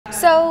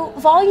So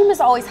volume is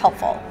always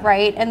helpful,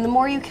 right? And the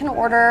more you can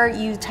order,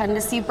 you tend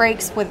to see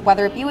breaks with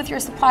whether it be with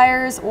your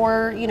suppliers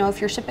or, if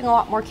you're shipping a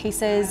lot more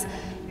cases,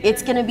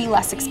 it's going to be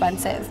less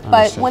expensive.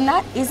 But when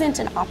that isn't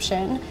an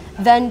option,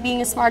 then being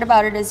as smart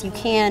about it as you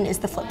can is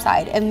the flip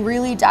side, and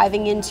really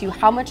diving into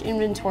how much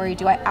inventory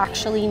do I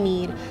actually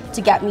need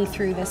to get me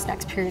through this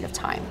next period of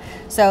time.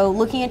 So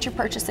looking at your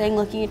purchasing,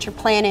 looking at your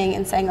planning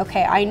and saying,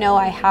 okay, I know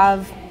I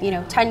have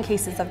 10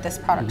 cases of this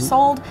product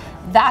sold,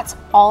 that's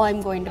all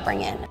I'm going to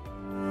bring in.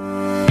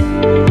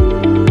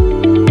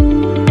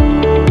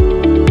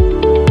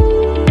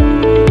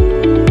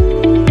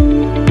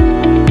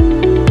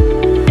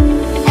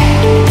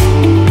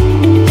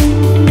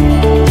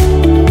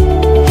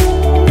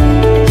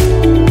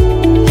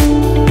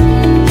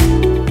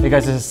 Hey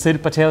guys, this is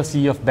Sid Patel,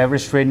 CEO of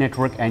Beverage Trade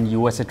Network and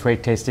USA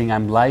Trade Tasting.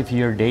 I'm live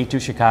here, day 2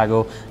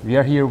 Chicago. We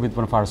are here with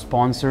one of our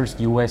sponsors,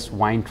 US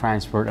Wine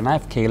Transport, and I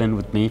have Callan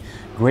with me.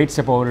 Great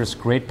supporters,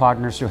 great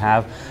partners to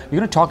have. We're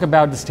going to talk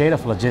about the state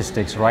of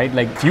logistics, right?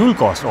 Like fuel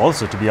cost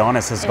also, to be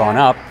honest, has gone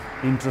up.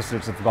 Interest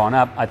rates have gone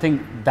up. I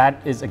think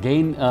that is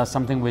again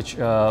something which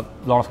a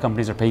lot of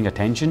companies are paying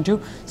attention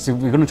to. So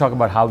we're going to talk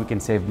about how we can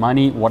save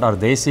money, what are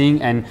they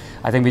seeing, and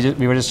I think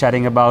we were just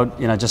chatting about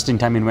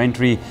just-in-time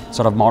inventory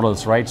sort of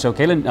models, right? So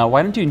Callan,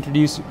 why don't you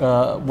introduce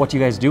what you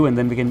guys do, and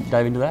then we can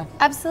dive into that.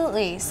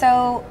 Absolutely.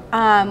 So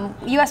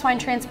US Wine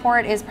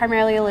Transport is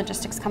primarily a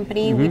logistics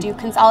company. We do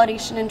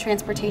consolidation and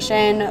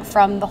transportation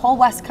from the whole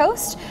West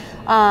Coast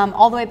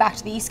all the way back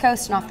to the East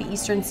Coast and off the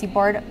eastern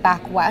seaboard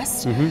back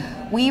west.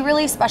 We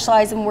really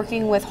specialize in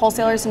working with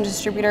wholesalers and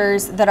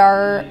distributors that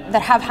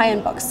have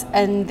high-end books,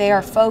 and they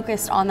are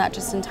focused on that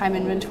just-in-time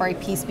inventory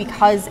piece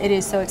because it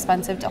is so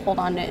expensive to hold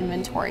on to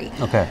inventory.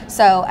 Okay.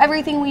 So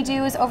everything we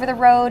do is over the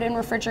road and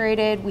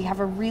refrigerated. We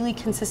have a really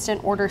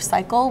consistent order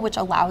cycle, which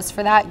allows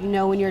for that. You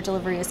know when your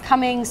delivery is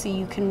coming, so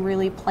you can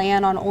really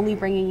plan on only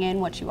bringing in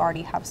what you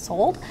already have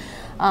sold.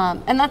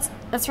 And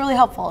that's really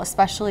helpful,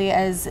 especially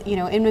as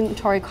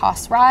inventory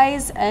costs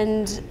rise,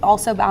 and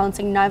also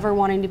balancing never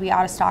wanting to be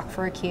out of stock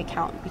for a key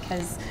account.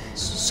 Because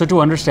so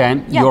to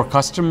understand, your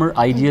customer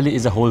ideally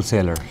is a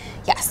wholesaler.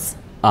 Yes.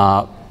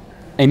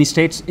 Any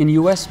states in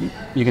US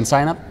you can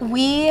sign up?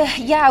 We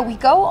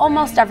go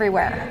almost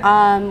everywhere.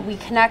 We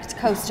connect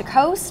coast to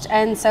coast,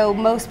 and so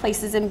most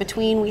places in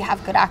between we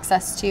have good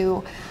access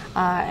to.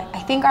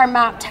 I think our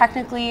map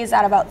technically is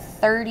at about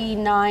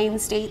 39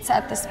 states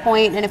at this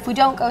point, and if we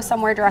don't go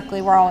somewhere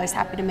directly, we're always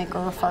happy to make a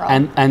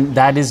referral. And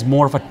that is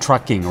more of a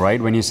trucking,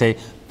 right? When you say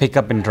pick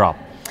up and drop.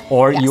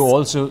 Or you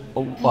also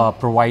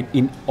provide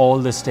in all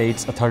the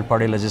states a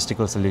third-party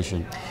logistical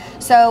solution?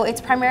 So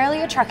it's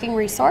primarily a trucking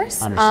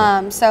resource.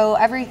 So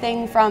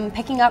everything from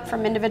picking up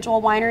from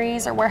individual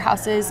wineries or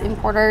warehouses,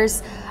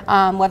 importers,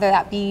 whether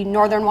that be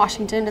northern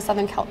Washington to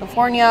southern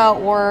California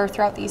or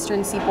throughout the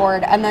eastern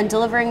seaboard, and then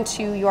delivering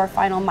to your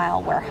final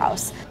mile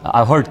warehouse.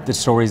 I've heard the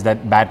stories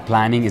that bad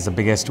planning is the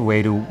biggest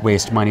way to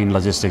waste money in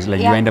logistics. Like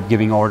you end up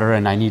giving order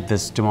and I need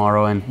this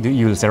tomorrow, and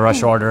you'll say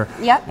rush order,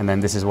 and then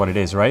this is what it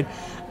is, right?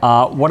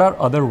 What are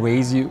other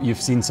ways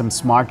you've seen some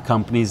smart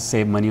companies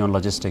save money on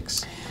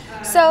logistics?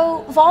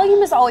 So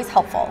volume is always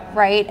helpful,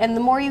 right? And the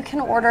more you can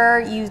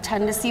order, you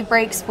tend to see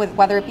breaks with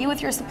whether it be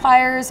with your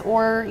suppliers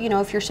or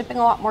if you're shipping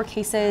a lot more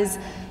cases,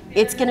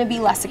 it's going to be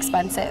less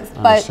expensive.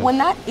 But when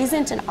that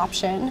isn't an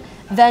option,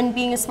 then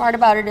being as smart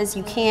about it as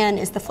you can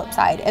is the flip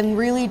side, and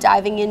really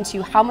diving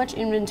into how much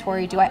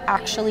inventory do I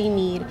actually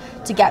need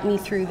to get me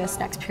through this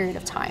next period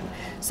of time.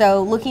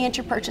 So looking at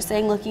your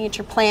purchasing, looking at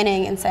your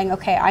planning and saying,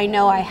 okay, I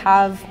know I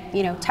have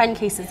 10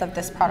 cases of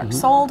this product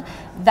sold,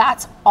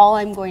 that's all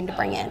I'm going to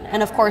bring in.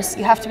 And of course,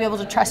 you have to be able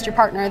to trust your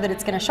partner that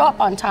it's going to show up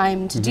on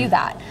time to do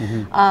that.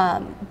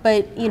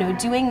 But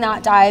doing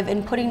that dive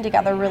and putting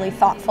together really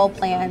thoughtful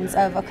plans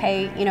of,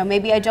 okay,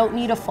 maybe I don't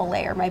need a full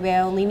layer, maybe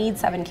I only need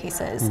 7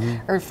 cases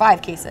or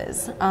 5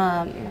 cases.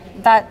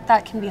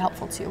 That can be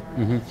helpful too.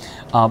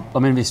 I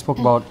mean, we spoke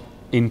about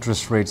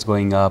interest rates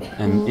going up,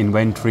 and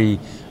inventory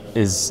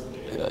is,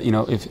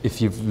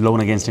 if you've loan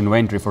against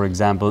inventory, for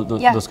example,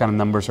 those kind of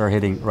numbers are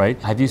hitting, right?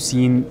 Have you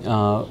seen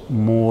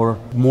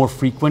more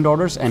frequent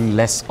orders and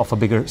less of a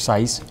bigger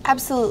size?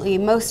 Absolutely.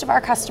 Most of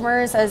our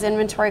customers, as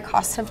inventory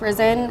costs have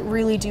risen,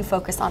 really do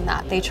focus on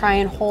that. They try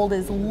and hold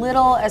as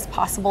little as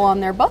possible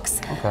on their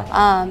books,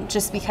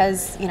 just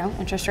because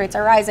interest rates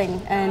are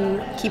rising,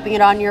 and keeping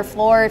it on your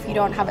floor if you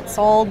don't have it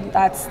sold,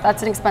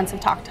 that's an expensive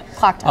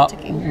clock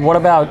ticking. What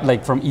about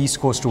like from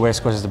East Coast to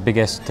West Coast is the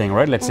biggest thing,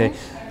 right? Let's say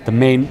the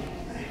main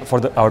for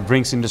our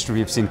drinks industry,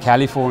 we've seen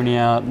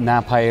California,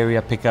 Napa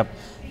area pick up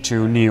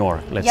to New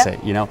York, let's say,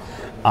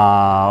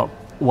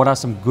 what are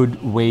some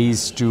good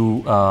ways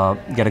to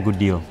get a good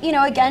deal?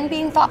 Again,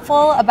 being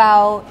thoughtful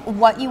about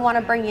what you want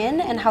to bring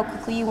in and how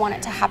quickly you want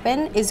it to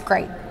happen is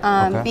great.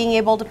 Being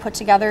able to put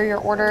together your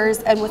orders,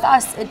 and with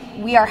us,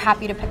 we are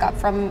happy to pick up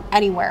from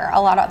anywhere.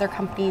 A lot of other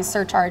companies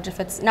surcharge if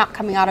it's not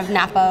coming out of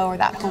Napa or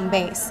that home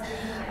base.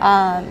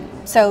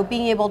 So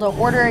being able to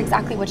order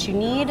exactly what you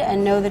need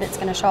and know that it's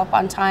going to show up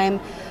on time.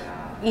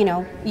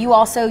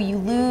 you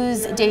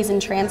lose days in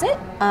transit.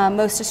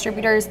 Most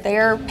distributors,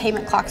 their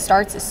payment clock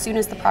starts as soon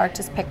as the product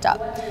is picked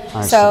up.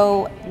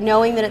 So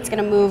knowing that it's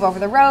going to move over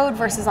the road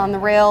versus on the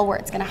rail, where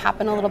it's going to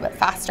happen a little bit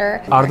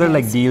faster. Are there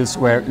like deals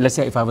where, let's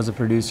say if I was a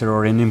producer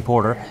or an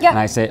importer, and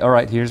I say, all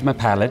right, here's my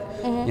pallet,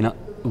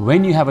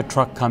 when you have a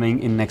truck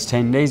coming in next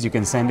 10 days, you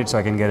can send it so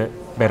I can get a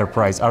better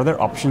price. Are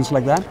there options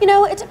like that?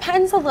 It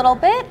depends a little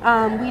bit.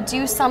 We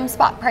do some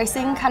spot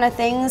pricing kind of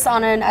things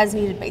on an as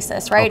needed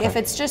basis, right? If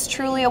it's just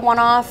truly a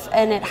one-off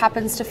and it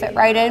happens to fit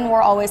right in,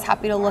 we're always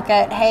happy to look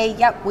at, hey,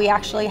 yep, we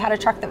actually had a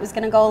truck that was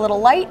going to go a little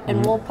light,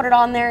 and we'll put it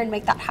on there and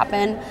make that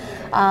happen.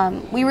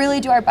 We really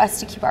do our best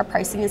to keep our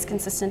pricing as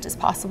consistent as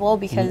possible,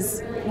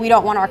 because we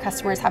don't want our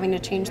customers having to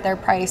change their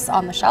price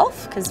on the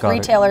shelf, because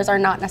retailers are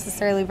not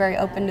necessarily very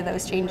open to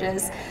those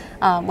changes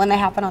when they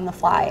happen on the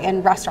fly,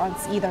 and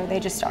restaurants either, they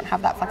just don't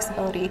have that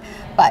flexibility.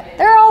 But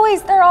there are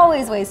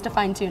always ways to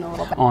fine tune a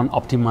little bit. On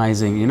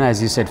optimizing,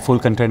 as you said, full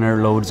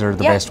container loads are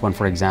the best one,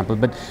 for example,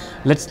 but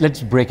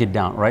let's break it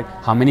down, right?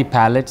 How many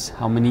pallets,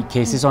 how many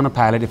cases on a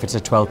pallet, if it's a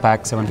 12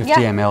 pack,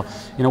 750 ml,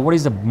 what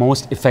is the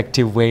most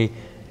effective way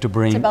to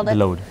bring the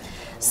load?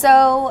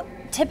 So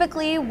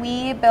typically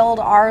we build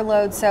our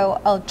load,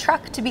 so a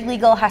truck to be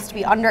legal has to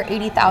be under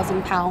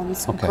 80,000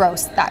 pounds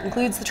gross. That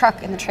includes the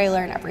truck and the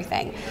trailer and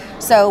everything.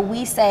 So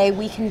we say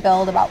we can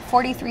build about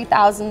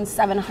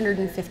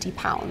 43,750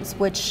 pounds,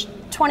 which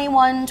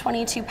 21,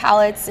 22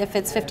 pallets if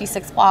it's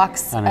 56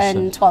 blocks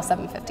and 12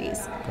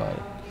 750s. Got it.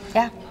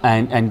 Yeah.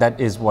 And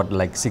that is what,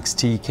 like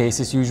 60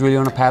 cases usually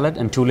on a pallet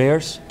and 2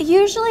 layers?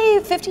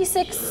 Usually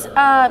 56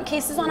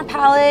 cases on a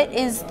pallet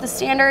is the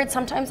standard.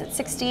 Sometimes it's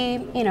 60.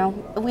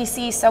 We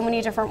see so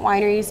many different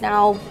wineries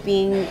now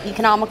being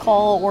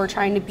economical or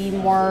trying to be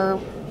more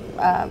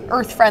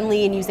earth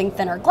friendly and using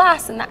thinner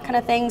glass and that kind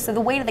of thing. So the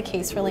weight of the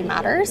case really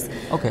matters.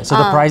 Okay, so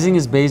the pricing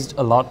is based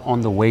a lot on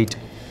the weight.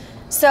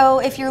 So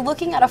if you're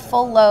looking at a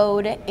full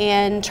load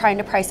and trying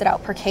to price it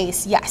out per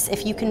case, yes,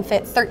 if you can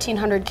fit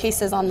 1,300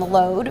 cases on the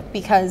load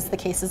because the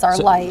cases are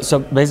light. So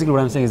basically what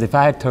I'm saying is, if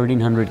I had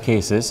 1,300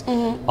 cases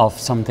of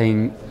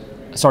something,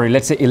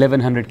 let's say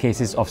 1,100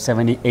 cases of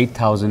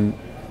 78,000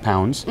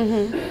 pounds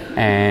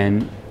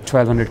and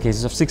 1,200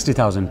 cases of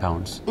 60,000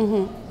 pounds,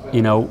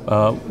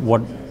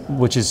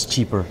 which is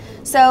cheaper?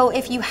 So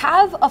if you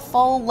have a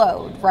full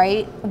load,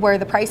 right, where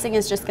the pricing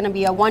is just going to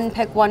be a one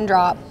pick, one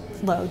drop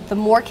load, the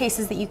more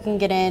cases that you can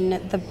get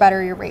in, the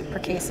better your rate per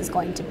case is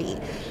going to be.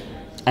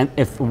 And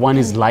if one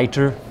is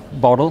lighter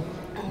bottle,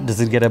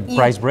 does it get a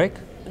price break?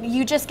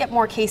 You just get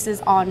more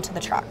cases onto the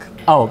truck.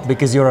 Oh,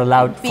 because you're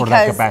allowed for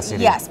that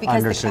capacity. Yes,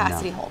 because the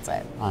capacity holds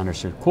it.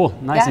 Understood. Cool.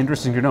 Nice.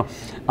 Interesting to know.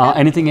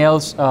 Anything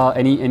else?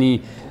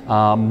 Any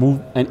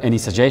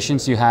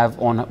suggestions you have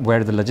on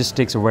where the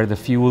logistics or where the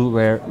fuel,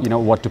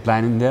 what to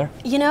plan in there?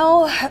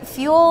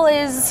 Fuel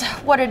is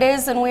what it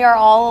is, and we are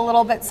all a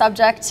little bit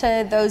subject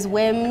to those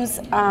whims.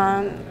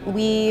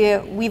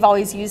 We've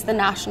always used the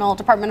National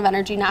Department of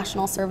Energy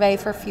National Survey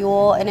for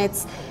fuel, and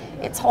it's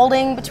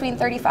holding between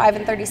 35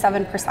 and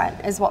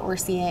 37% is what we're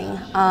seeing.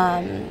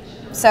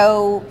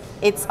 So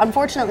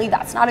unfortunately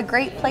that's not a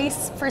great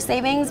place for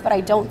savings, but I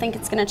don't think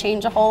it's going to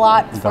change a whole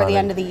lot before the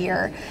end of the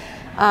year.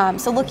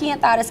 So looking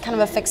at that as kind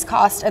of a fixed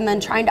cost, and then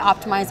trying to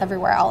optimize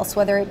everywhere else,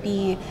 whether it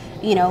be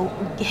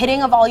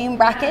hitting a volume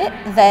bracket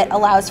that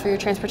allows for your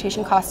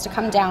transportation costs to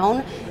come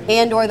down,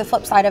 and or the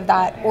flip side of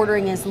that,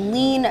 ordering as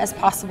lean as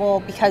possible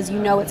because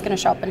it's going to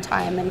show up in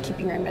time, and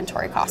keeping your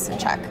inventory costs in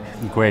check.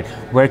 Great.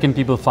 Where can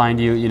people find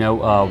you?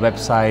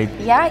 Website?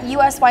 Yeah,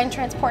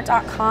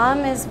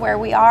 uswinetransport.com is where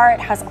we are.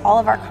 It has all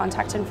of our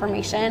contact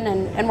information,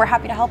 and we're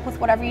happy to help with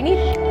whatever you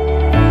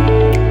need.